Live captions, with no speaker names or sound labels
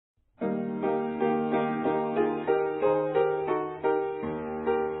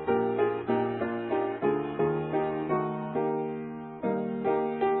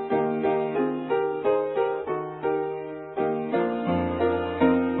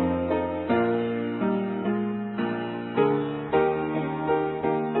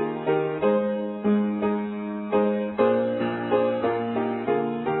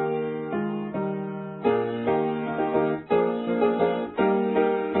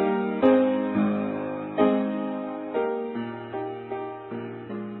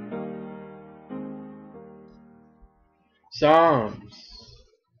Psalms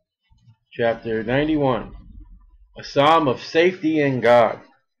chapter 91, a psalm of safety in God.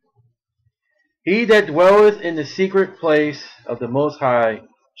 He that dwelleth in the secret place of the Most High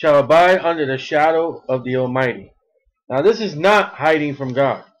shall abide under the shadow of the Almighty. Now this is not hiding from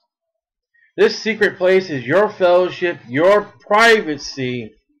God. This secret place is your fellowship, your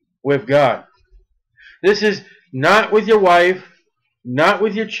privacy with God. This is not with your wife, not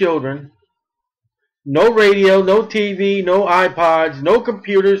with your children. No radio, no TV, no iPods, no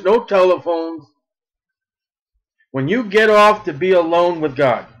computers, no telephones. When you get off to be alone with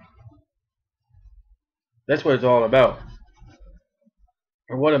God. That's what it's all about.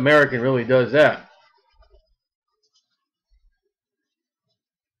 And what American really does that?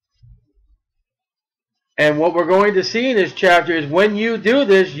 And what we're going to see in this chapter is when you do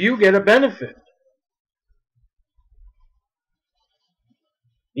this, you get a benefit.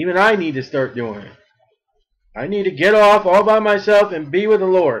 Even I need to start doing it. I need to get off all by myself and be with the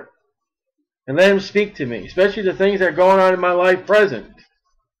Lord. And let Him speak to me. Especially the things that are going on in my life present.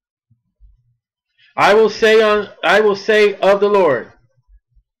 I will say of the Lord.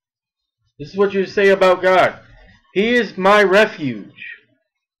 This is what you say about God. He is my refuge.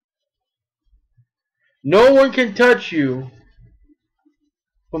 No one can touch you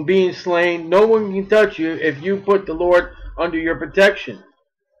from being slain. No one can touch you if you put the Lord under your protection.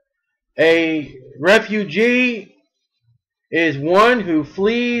 A refugee is one who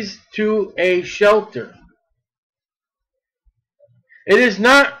flees to a shelter. It is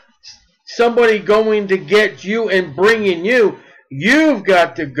not somebody going to get you and bringing you. You've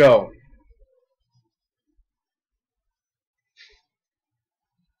got to go.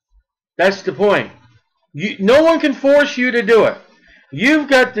 That's the point. No one can force you to do it. You've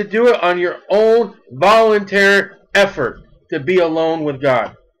got to do it on your own voluntary effort to be alone with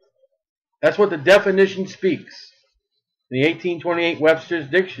God. That's what the definition speaks in the 1828 Webster's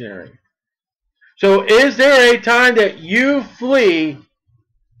Dictionary. So is there a time that you flee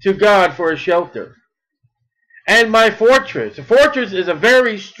to God for a shelter? And my fortress. A fortress is a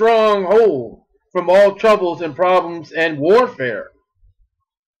very strong hold from all troubles and problems and warfare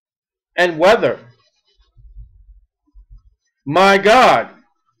and weather. My God.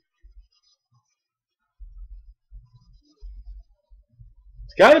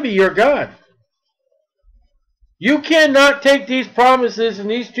 It's got to be your God. You cannot take these promises in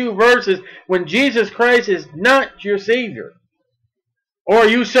these two verses when Jesus Christ is not your Savior. Or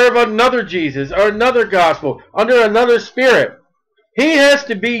you serve another Jesus or another gospel under another spirit. He has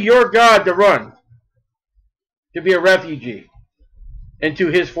to be your God to run. To be a refugee into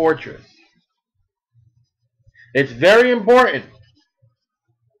His fortress. It's very important.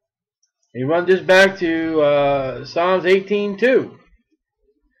 You run this back to Psalms 18:2.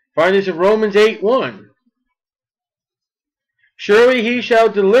 Find this in Romans 8:1. Surely He shall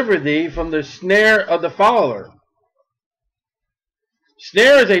deliver thee from the snare of the fowler.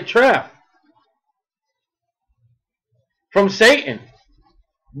 Snare is a trap. From Satan.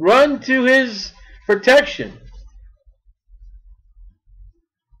 Run to His protection.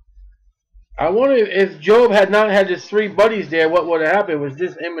 I wonder if Job had not had his three buddies there, what would have happened? It was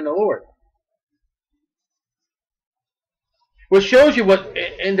just him and the Lord. Which shows you what,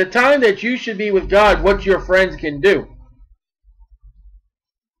 in the time that you should be with God, what your friends can do.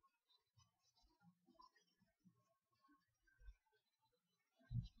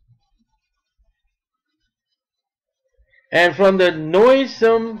 And from the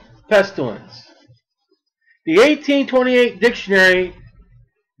noisome pestilence. The 1828 dictionary,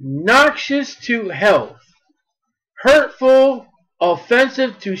 noxious to health, hurtful,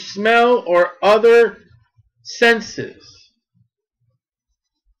 offensive to smell or other senses.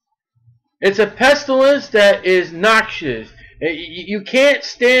 It's a pestilence that is noxious. You can't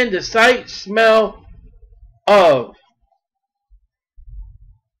stand the sight, smell of.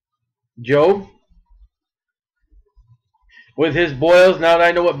 Job, with his boils, now that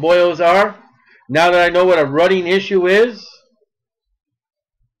I know what boils are, now that I know what a rutting issue is,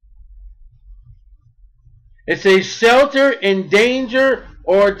 it's a shelter in danger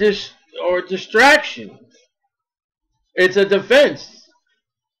or distraction. It's a defense,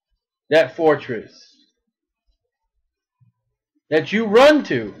 that fortress that you run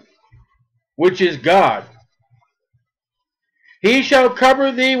to, which is God. He shall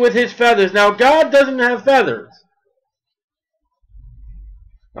cover thee with His feathers. Now God doesn't have feathers.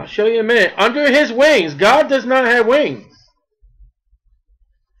 I'll show you in a minute. Under His wings, God does not have wings.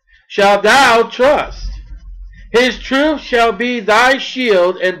 Shall thou trust. His truth shall be thy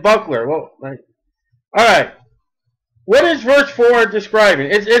shield and buckler. Well, alright. What is verse 4 describing?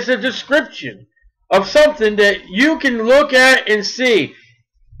 It's a description of something that you can look at and see.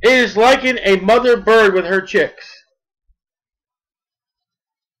 It is likened a mother bird with her chicks.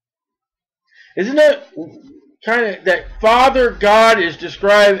 Isn't that kind of that Father God is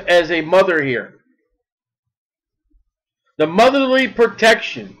described as a mother here? The motherly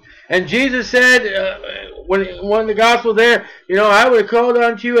protection. And Jesus said, when the gospel there, I would have called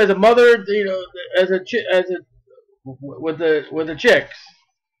on you as a mother, with the chicks.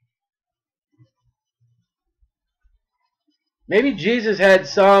 Maybe Jesus had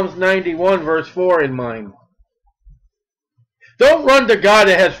Psalms 91 verse 4 in mind. Don't run to God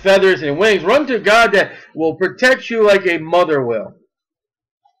that has feathers and wings. Run to God that will protect you like a mother will.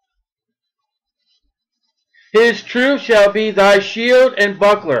 His truth shall be thy shield and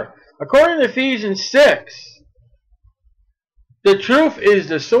buckler. According to Ephesians 6, the truth is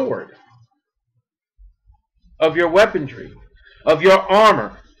the sword of your weaponry, of your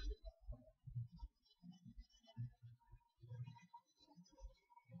armor.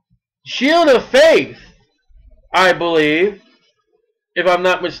 Shield of faith, I believe, if I'm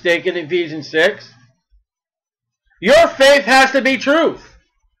not mistaken, Ephesians 6. Your faith has to be truth.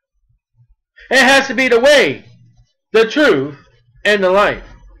 It has to be the way, the truth, and the life.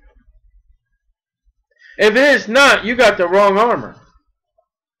 If it is not, you got the wrong armor.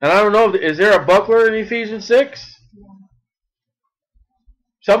 And I don't know, is there a buckler in Ephesians 6?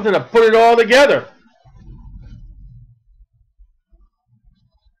 Something to put it all together.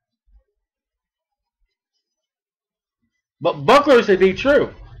 But bucklers to be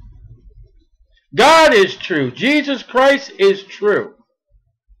true. God is true. Jesus Christ is true.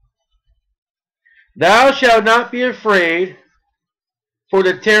 Thou shalt not be afraid for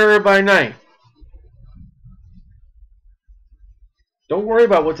the terror by night. Don't worry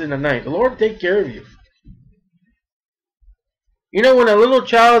about what's in the night. The Lord will take care of you. You know, when a little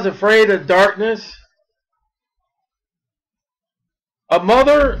child is afraid of darkness, a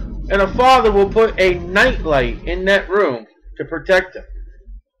mother and a father will put a night light in that room to protect them.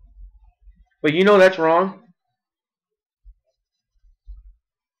 But you know that's wrong.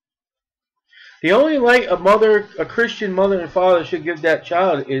 The only light a Christian mother and father should give that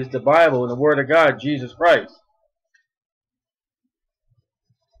child is the Bible and the Word of God, Jesus Christ.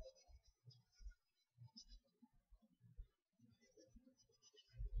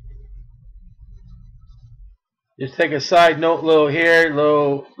 Just take a side note,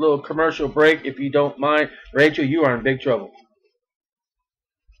 little commercial break, if you don't mind. Rachel, you are in big trouble.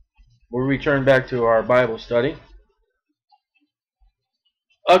 We'll return back to our Bible study.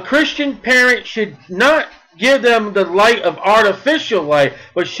 A Christian parent should not give them the light of artificial light,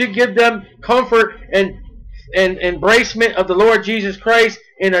 but should give them comfort and embracement of the Lord Jesus Christ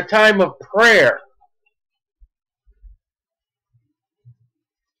in a time of prayer.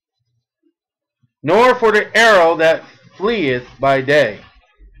 Nor for the arrow that fleeth by day.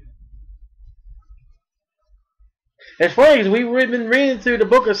 It's funny because we've been reading through the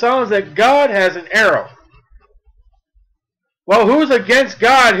book of Psalms that God has an arrow. Well, who's against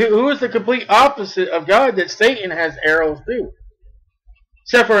God? Who is the complete opposite of God? That Satan has arrows too.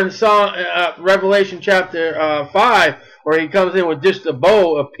 Except for in Revelation chapter 5, where he comes in with just a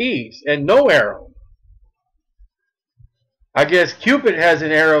bow of peace and no arrow. I guess Cupid has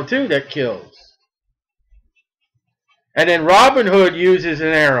an arrow too that kills. And then Robin Hood uses an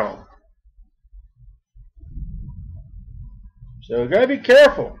arrow. So you've got to be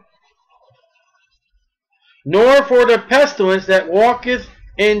careful. Nor for the pestilence that walketh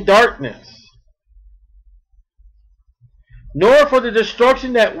in darkness. Nor for the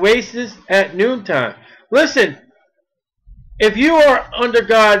destruction that wasteth at noontime. Listen, if you are under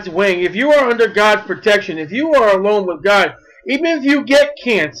God's wing, if you are under God's protection, if you are alone with God, even if you get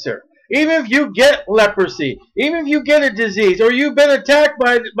cancer, even if you get leprosy, even if you get a disease, or you've been attacked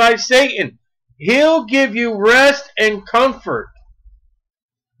by Satan, He'll give you rest and comfort.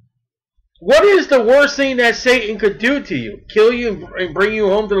 What is the worst thing that Satan could do to you? Kill you and bring you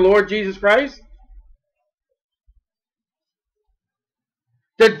home to the Lord Jesus Christ?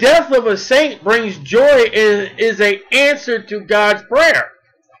 The death of a saint brings joy and is an answer to God's prayer.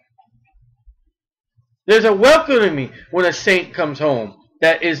 There's a welcoming when a saint comes home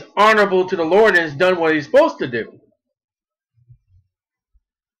that is honorable to the Lord and has done what he's supposed to do.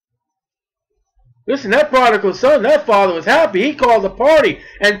 Listen, that prodigal son, that father was happy. He called a party.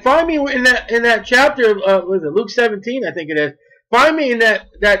 And find me in that chapter, was it Luke 17, I think it is. Find me in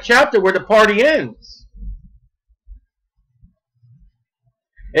that chapter where the party ends.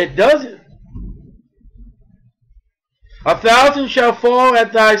 It doesn't. 1,000 shall fall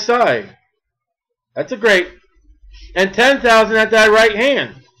at thy side. That's a great. And 10,000 at thy right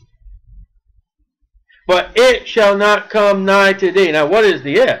hand. but it shall not come nigh to thee. Now what is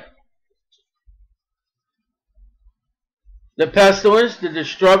the it? The pestilence, the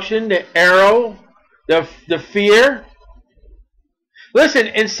destruction, the arrow, the fear. Listen,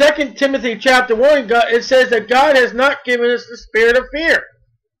 in 2 Timothy chapter 1, it says that God has not given us the spirit of fear.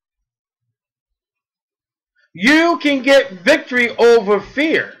 You can get victory over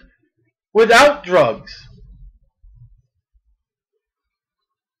fear without drugs.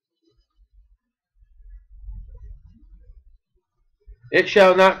 It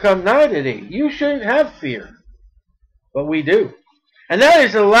shall not come nigh to thee. You shouldn't have fear. But we do. And that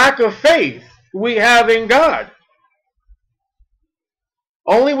is the lack of faith we have in God.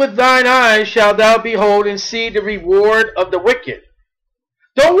 Only with thine eyes shalt thou behold and see the reward of the wicked.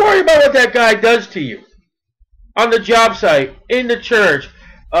 Don't worry about what that guy does to you. On the job site, in the church,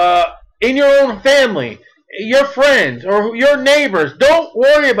 in your own family, your friends, or your neighbors. Don't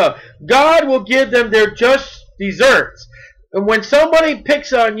worry about it. God will give them their just deserts. And when somebody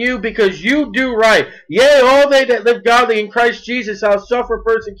picks on you because you do right, yea, all they that live godly in Christ Jesus shall suffer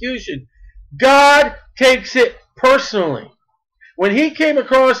persecution. God takes it personally. When he came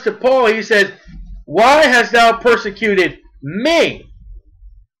across to Paul, he said, why hast thou persecuted me?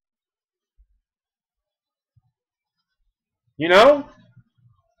 You know?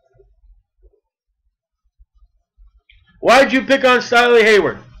 Why did you pick on Styler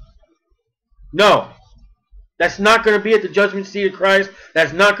Hayward? No. That's not going to be at the judgment seat of Christ.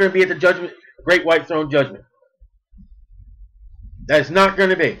 That's not going to be at the judgment, great white throne judgment. That's not going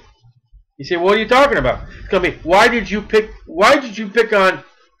to be. You say, what are you talking about? It's going to be, why did you pick on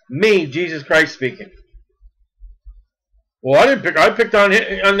me, Jesus Christ speaking? Well, I didn't pick. I picked on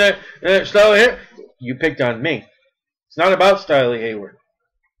the Styler Hayward. You picked on me. It's not about Styler Hayward.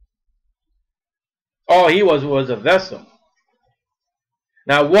 All he was a vessel.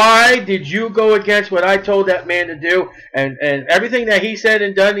 Now, why did you go against what I told that man to do? And everything that he said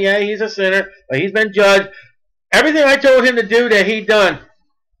and done, yeah, he's a sinner, but he's been judged. Everything I told him to do that he done,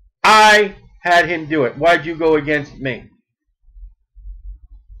 I had him do it. Why'd you go against me?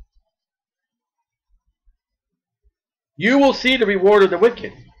 You will see the reward of the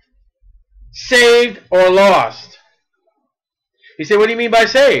wicked. Saved or lost. You say, what do you mean by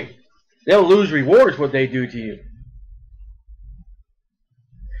saved? They'll lose rewards what they do to you.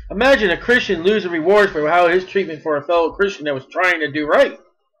 Imagine a Christian losing rewards for how his treatment for a fellow Christian that was trying to do right.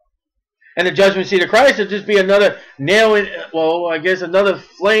 And the judgment seat of Christ will just be another nail in, well, I guess another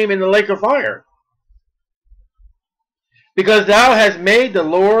flame in the lake of fire. Because thou hast made the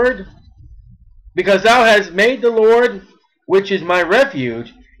Lord, which is my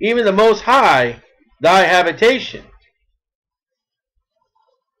refuge, even the Most High, thy habitation.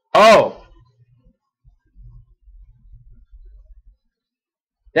 Oh.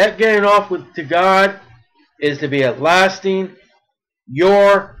 That getting off to God is to be a lasting,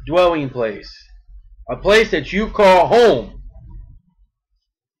 your dwelling place. A place that you call home.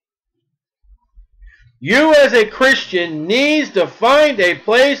 You as a Christian needs to find a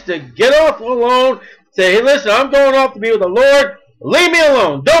place to get off alone. Say, hey, listen, I'm going off to be with the Lord. Leave me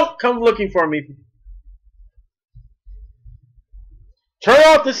alone. Don't come looking for me. Turn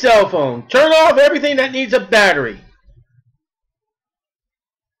off the cell phone. Turn off everything that needs a battery.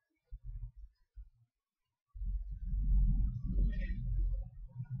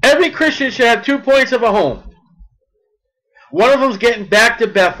 Every Christian should have 2 points of a home. One of them is getting back to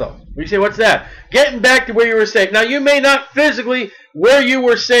Bethel. You say, what's that? Getting back to where you were saved. Now, you may not physically where you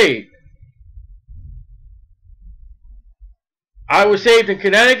were saved. I was saved in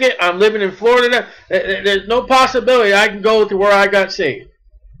Connecticut. I'm living in Florida. There's no possibility I can go to where I got saved.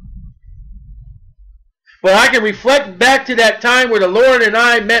 But I can reflect back to that time where the Lord and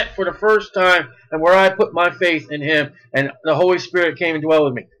I met for the first time and where I put my faith in Him and the Holy Spirit came and dwelled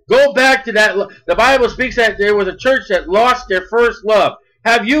with me. Go back to that. The Bible speaks that there was a church that lost their first love.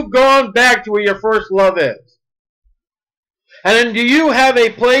 Have you gone back to where your first love is? And then do you have a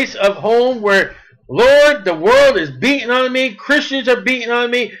place of home where, Lord, the world is beating on me, Christians are beating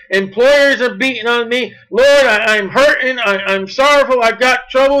on me, employers are beating on me, Lord, I'm hurting, I'm sorrowful, I've got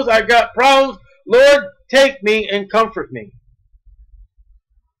troubles, I've got problems, Lord, take me and comfort me.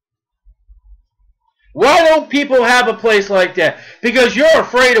 Why don't people have a place like that? Because you're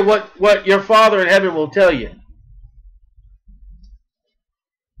afraid of what your Father in heaven will tell you.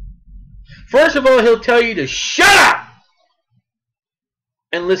 First of all, He'll tell you to shut up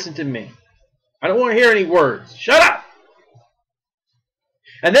and listen to me. I don't want to hear any words. Shut up.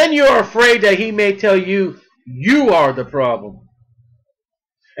 And then you're afraid that He may tell you you are the problem.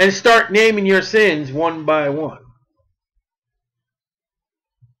 And start naming your sins one by one.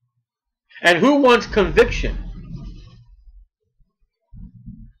 And who wants conviction?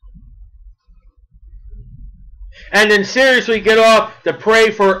 And then seriously get off to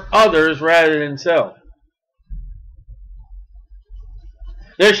pray for others rather than self.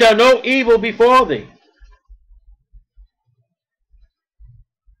 There shall no evil befall thee.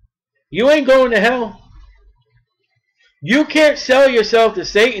 You ain't going to hell. You can't sell yourself to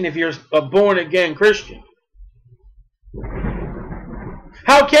Satan if you're a born-again Christian.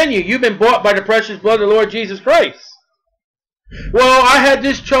 How can you? You've been bought by the precious blood of the Lord Jesus Christ. Well, I had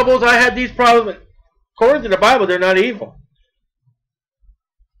these troubles, I had these problems. According to the Bible, they're not evil.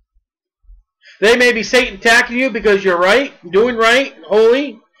 They may be Satan attacking you because you're right, doing right,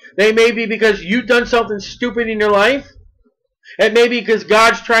 holy. They may be because you've done something stupid in your life. It may be because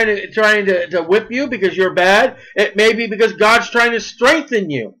God's trying to whip you because you're bad. It may be because God's trying to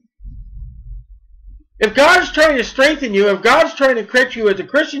strengthen you. If God's trying to strengthen you, if God's trying to correct you as a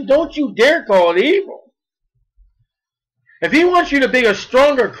Christian, don't you dare call it evil. If He wants you to be a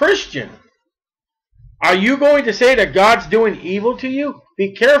stronger Christian, are you going to say that God's doing evil to you?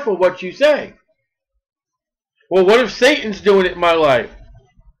 Be careful what you say. Well, what if Satan's doing it in my life?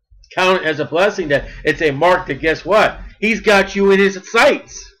 Count it as a blessing that it's a mark that, guess what? He's got you in his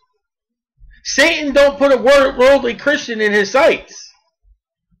sights. Satan don't put a worldly Christian in his sights.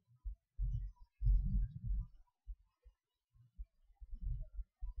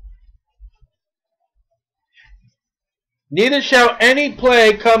 Neither shall any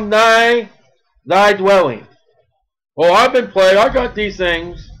plague come nigh thy dwelling. Oh, I've been plagued. I got these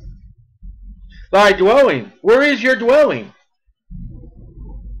things. Thy dwelling. Where is your dwelling?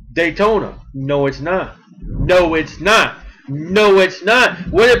 Daytona. No, it's not. No, it's not. No, it's not.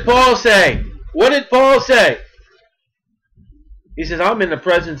 What did Paul say? What did Paul say? He says, I'm in the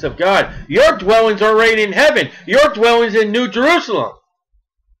presence of God. Your dwelling's already in heaven. Your dwelling's in New Jerusalem.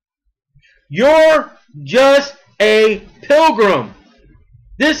 You're just a pilgrim.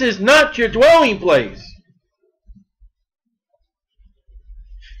 This is not your dwelling place.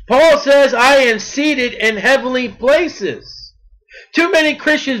 Paul says, I am seated in heavenly places. Too many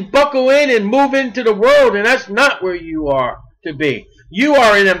Christians buckle in and move into the world, and that's not where you are to be. You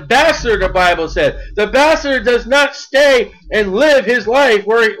are an ambassador, the Bible said. The ambassador does not stay and live his life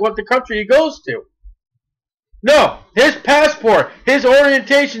what the country he goes to. No, his passport, his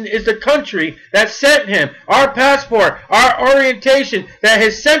orientation is the country that sent him. Our passport, our orientation that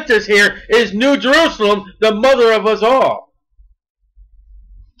has sent us here is New Jerusalem, the mother of us all.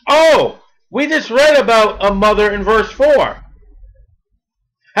 Oh, we just read about a mother in verse 4.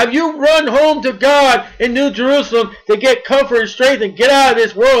 Have you run home to God in New Jerusalem to get comfort and strength and get out of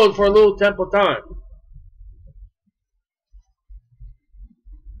this world for a little temple time?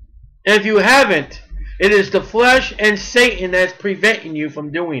 And if you haven't, it is the flesh and Satan that's preventing you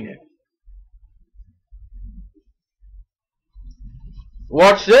from doing it.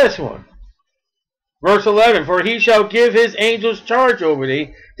 Watch this one. Verse 11, for he shall give his angels charge over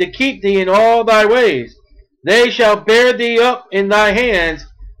thee, to keep thee in all thy ways. They shall bear thee up in thy hands,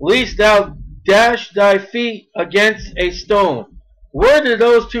 lest thou dash thy feet against a stone. Where did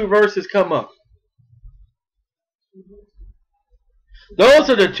those two verses come up? Those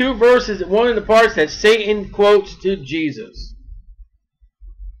are the two verses, one of the parts that Satan quotes to Jesus.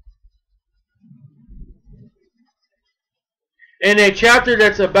 In a chapter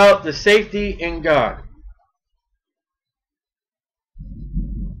that's about the safety in God.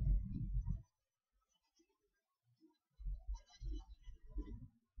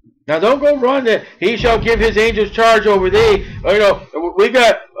 Now don't go run that he shall give his angels charge over thee. You know, we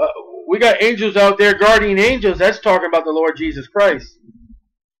got angels out there, guardian angels. That's talking about the Lord Jesus Christ.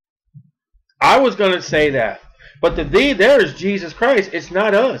 I was going to say that. But the thee there is Jesus Christ. It's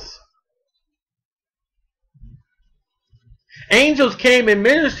not us. Angels came and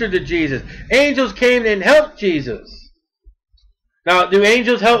ministered to Jesus. Angels came and helped Jesus. Now, do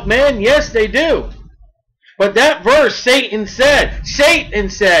angels help man? Yes, they do. But that verse Satan said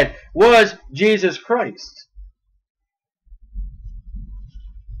was Jesus Christ.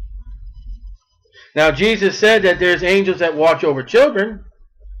 Now Jesus said that there's angels that watch over children.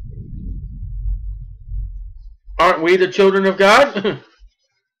 Aren't we the children of God?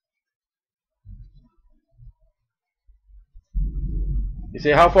 You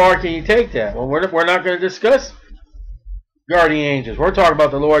say, how far can you take that? Well, we're not going to discuss guardian angels. We're talking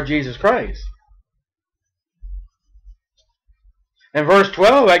about the Lord Jesus Christ. In verse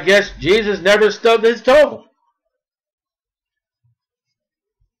 12, I guess Jesus never stubbed his toe.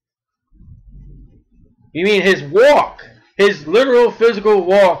 You mean his walk, his literal physical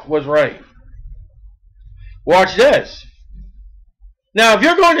walk was right. Watch this. Now, if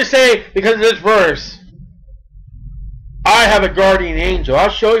you're going to say, because of this verse, I have a guardian angel, I'll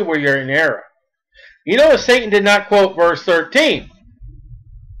show you where you're in error. You know, Satan did not quote verse 13.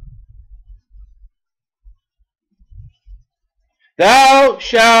 Thou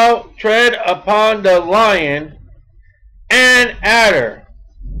shalt tread upon the lion and adder,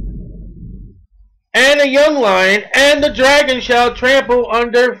 and a young lion, and the dragon shall trample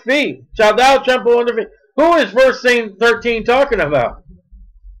under feet. Shalt thou trample under feet. Who is verse 13 talking about?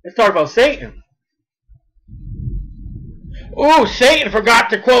 It's talking about Satan. Ooh, Satan forgot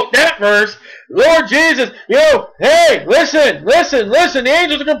to quote that verse. Lord Jesus, hey, listen. The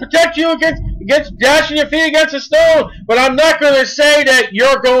angels are going to protect you against dashing your feet against a stone. But I'm not going to say that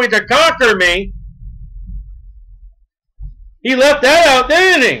you're going to conquer me. He left that out,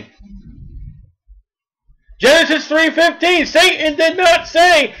 didn't he? Genesis 3:15. Satan did not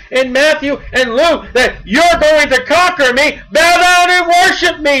say in Matthew and Luke that you're going to conquer me. Bow down and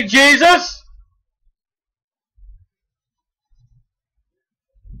worship me, Jesus.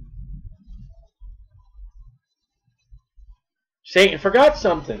 Satan forgot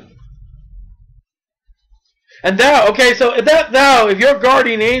something. And thou, okay, so that thou, if your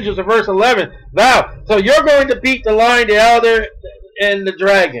guardian angels in verse 11, thou, so you're going to beat the lion, the elder, and the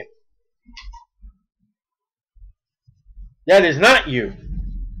dragon. That is not you.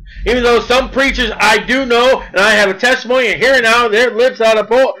 Even though some preachers I do know, and I have a testimony and hearing out of their lips out of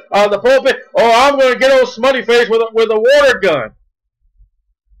the pulpit, oh, I'm going to get old smutty face with a water gun.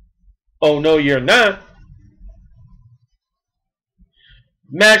 Oh, no, you're not.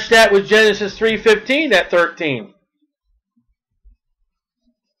 Match that with Genesis 3:15 at 13.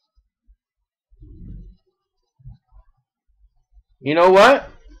 You know what?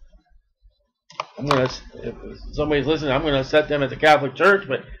 If somebody's listening, I'm going to set them at the Catholic Church,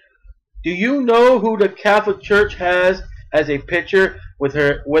 but do you know who the Catholic Church has as a picture with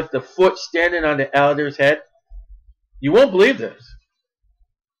the foot standing on the elder's head? You won't believe this.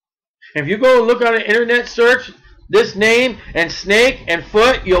 If you go and look on an internet search, this name and snake and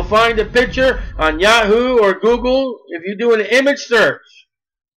foot, you'll find a picture on Yahoo or Google if you do an image search.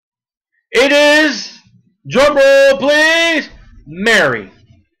 It is, drumroll please, Mary.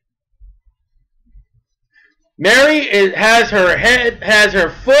 Mary has her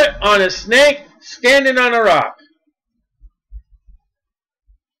foot on a snake standing on a rock.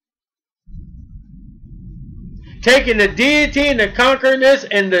 Taking the deity and the conquerness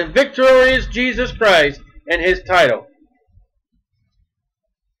and the victorious Jesus Christ and his title.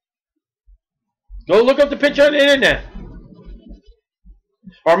 Go look up the picture on the internet.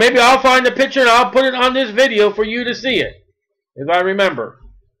 Or maybe I'll find the picture and I'll put it on this video for you to see it, if I remember.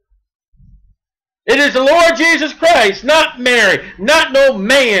 It is the Lord Jesus Christ, not Mary, not no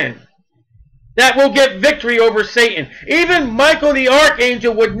man, that will get victory over Satan. Even Michael the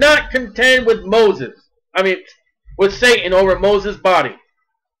archangel would not contend with with Satan over Moses' body.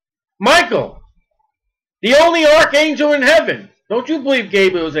 Michael, the only archangel in heaven. Don't you believe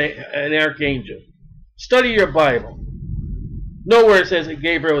Gabriel was an archangel? Study your Bible. Nowhere it says that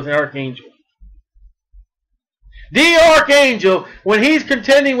Gabriel was an archangel. The archangel, when he's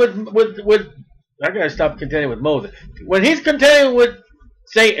contending with I gotta stop contending with Moses. When he's contending with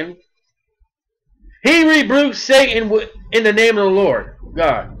Satan, he rebukes Satan in the name of the Lord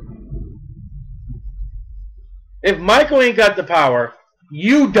God. If Michael ain't got the power,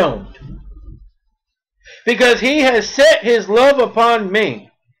 you don't. Because he has set his love upon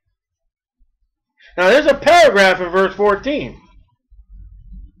me. Now there's a paragraph in verse 14.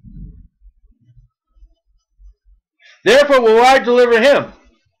 Therefore will I deliver him.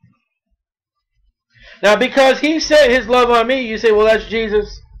 Now because he set his love on me, you say, well, that's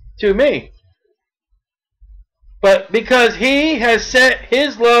Jesus to me. But because he has set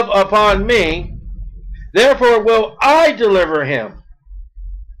his love upon me, therefore will I deliver him.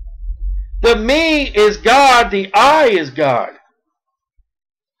 The me is God, the I is God.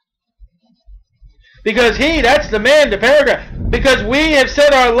 Because that's the man, the paragraph. Because we have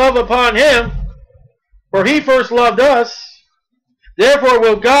set our love upon him, for he first loved us, therefore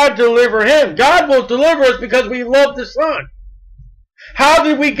will God deliver him. God will deliver us because we love the Son. How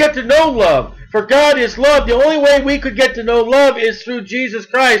did we get to know love? For God is love. The only way we could get to know love is through Jesus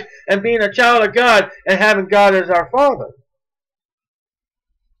Christ and being a child of God and having God as our Father.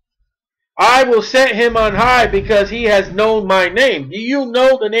 I will set him on high because he has known my name. Do you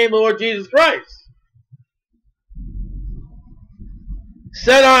know the name of the Lord Jesus Christ?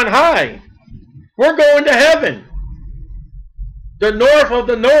 Set on high. We're going to heaven. The north of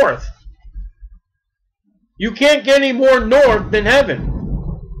the north. You can't get any more north than heaven.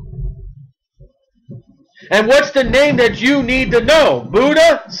 And what's the name that you need to know?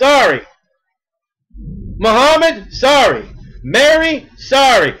 Buddha? Sorry. Muhammad? Sorry. Mary?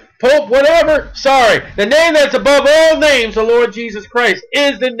 Sorry. Pope? Whatever? Sorry. The name that's above all names, the Lord Jesus Christ,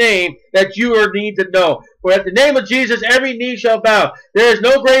 is the name that you need to know. For at the name of Jesus, every knee shall bow. There is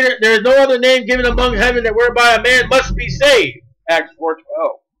no other name given among heaven that whereby a man must be saved. Acts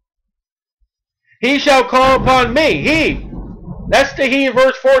 4:12. He shall call upon me. He. That's the he in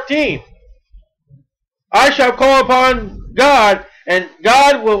verse 14. I shall call upon God, and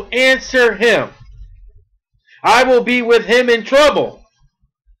God will answer him. I will be with him in trouble.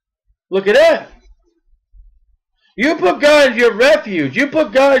 Look at that. You put God as your refuge. You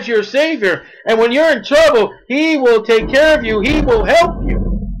put God as your Savior. And when you're in trouble, He will take care of you. He will help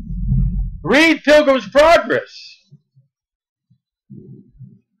you. Read Pilgrim's Progress.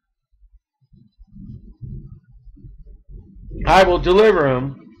 I will deliver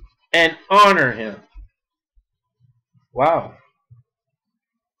him and honor him. Wow.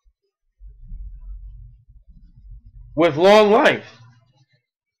 With long life.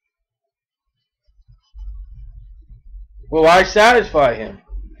 Will I satisfy him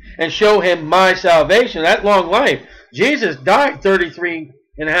and show him my salvation? That long life. Jesus died 33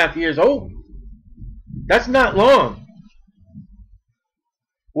 and a half years old. That's not long.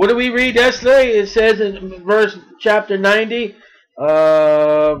 What do we read yesterday? It says in chapter 90.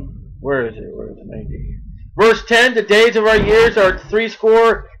 Where is it? 90? Verse 10, the days of our years are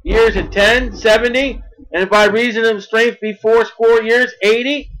 70 years and 10, 70. And by reason of strength be 80 years,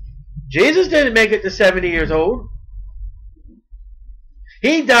 80. Jesus didn't make it to 70 years old.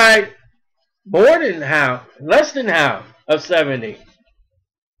 He died more than half, less than half of 70.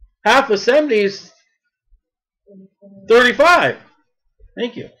 Half of 70 is 35.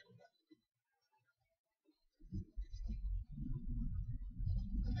 Thank you.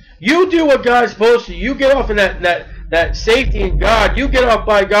 You do what God's supposed to. You get off in that safety in God. You get off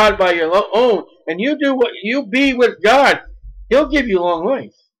by God by your own. And you do what you be with God. He'll give you long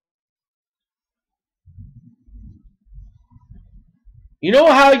life. You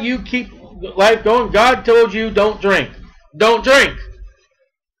know how you keep life going? God told you don't drink. Don't drink.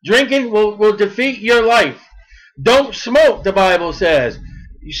 Drinking will defeat your life. Don't smoke, the Bible says.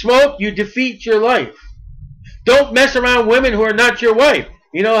 You smoke, you defeat your life. Don't mess around with women who are not your wife.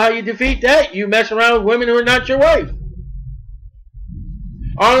 You know how you defeat that? You mess around with women who are not your wife.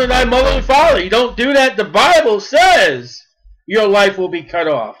 Honor thy mother and father. You don't do that. The Bible says your life will be cut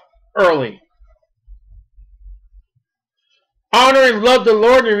off early. Honor and love the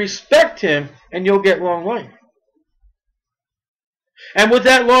Lord and respect Him, and you'll get long life. And with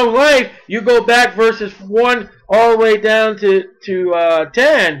that long life, you go back verses 1 all the way down to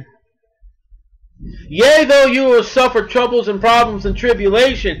 10. Yea, though you will suffer troubles and problems and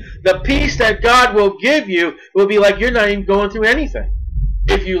tribulation, the peace that God will give you will be like you're not even going through anything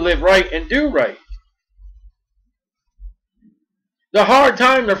if you live right and do right. The hard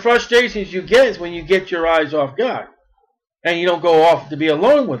time, the frustrations you get is when you get your eyes off God. And you don't go off to be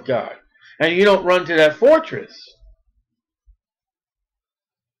alone with God. And you don't run to that fortress.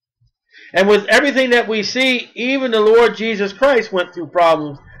 And with everything that we see, even the Lord Jesus Christ went through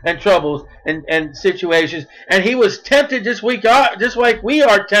problems and troubles and situations. And He was tempted just like we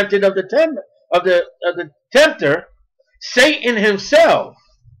are tempted of the tempter, Satan himself.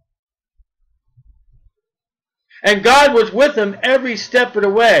 And God was with him every step of the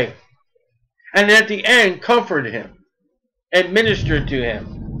way. And at the end, comforted him and ministered to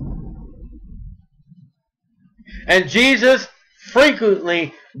him. And Jesus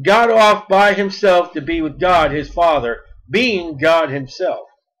frequently got off by himself to be with God, his Father, being God himself.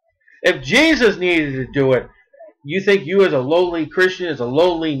 If Jesus needed to do it, you think you as a lowly Christian, as a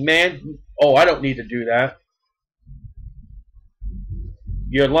lowly man, oh, I don't need to do that.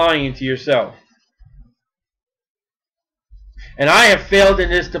 You're lying to yourself. And I have failed in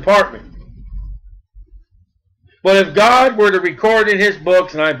this department. But if God were to record in His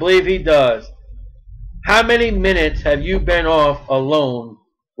books, and I believe He does, how many minutes have you been off alone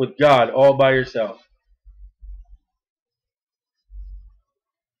with God all by yourself?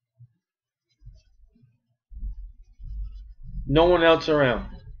 No one else around.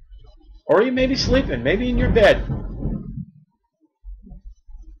 Or you may be sleeping, maybe in your bed.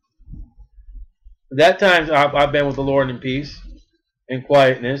 At that time, I've been with the Lord in peace, in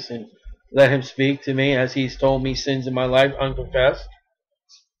quietness, and let Him speak to me as He's told me sins in my life unconfessed.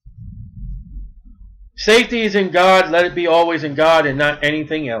 Safety is in God. Let it be always in God and not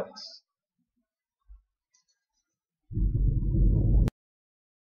anything else.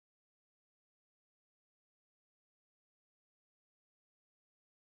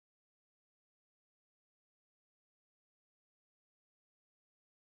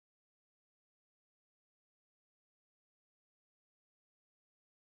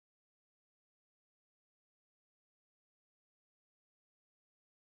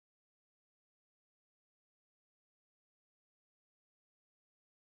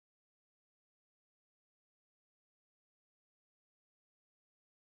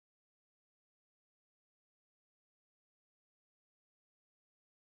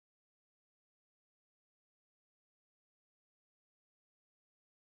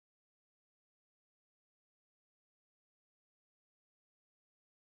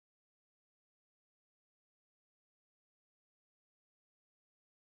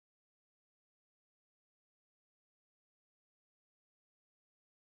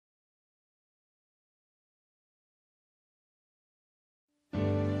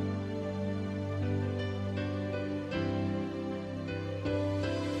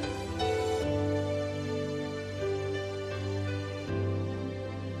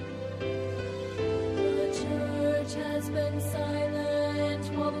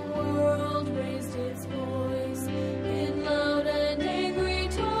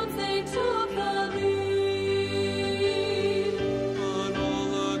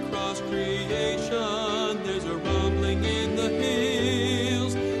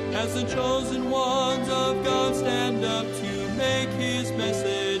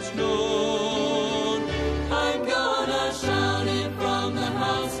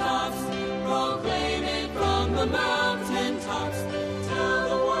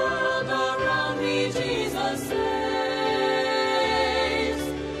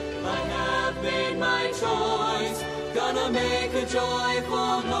 gonna make a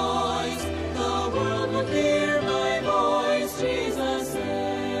joyful noise. The world will hear my voice. Jesus saves.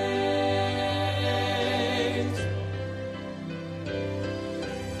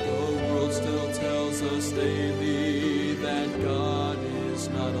 The world still tells us daily that God is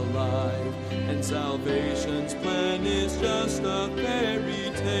not alive, and salvation's plan is just a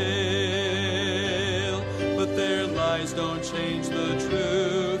fairy tale. But their lies don't change the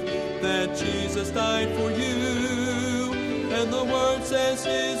truth that Jesus died for you, and the word says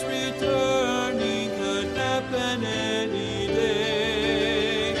his return